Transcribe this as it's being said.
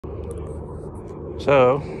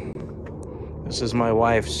So, this is my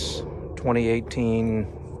wife's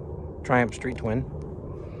 2018 Triumph Street Twin.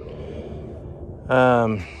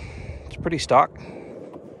 It's pretty stock.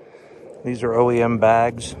 These are OEM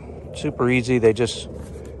bags. Super easy. They just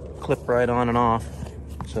clip right on and off.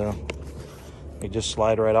 So, they just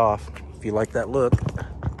slide right off if you like that look.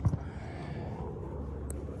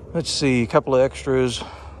 Let's see, a couple of extras.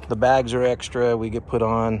 The bags are extra. We get put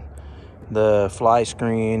on the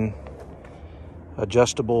Flyscreen,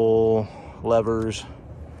 adjustable levers,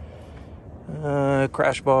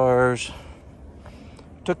 crash bars.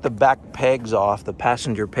 Took the back pegs off, the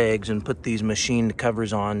passenger pegs, and put these machined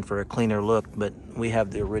covers on for a cleaner look, but we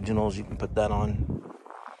have the originals. You can put that on.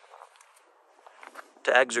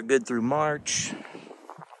 Tags are good through March.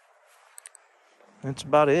 That's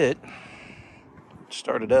about it.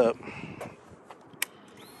 Start it up.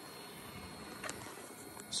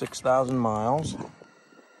 6,000 miles.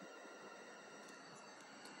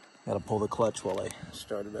 Gotta pull the clutch while I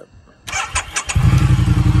start it up.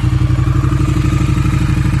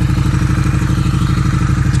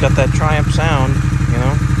 It's got that Triumph sound, you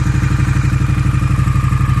know.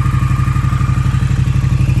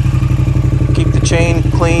 Keep the chain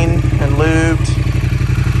clean and lubed.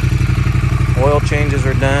 Oil changes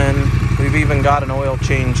are done. We've even got an oil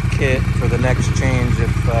change kit for the next change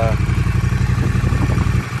if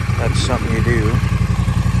that's something you do.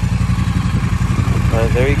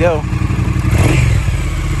 But there you go.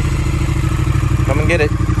 Come and get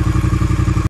it.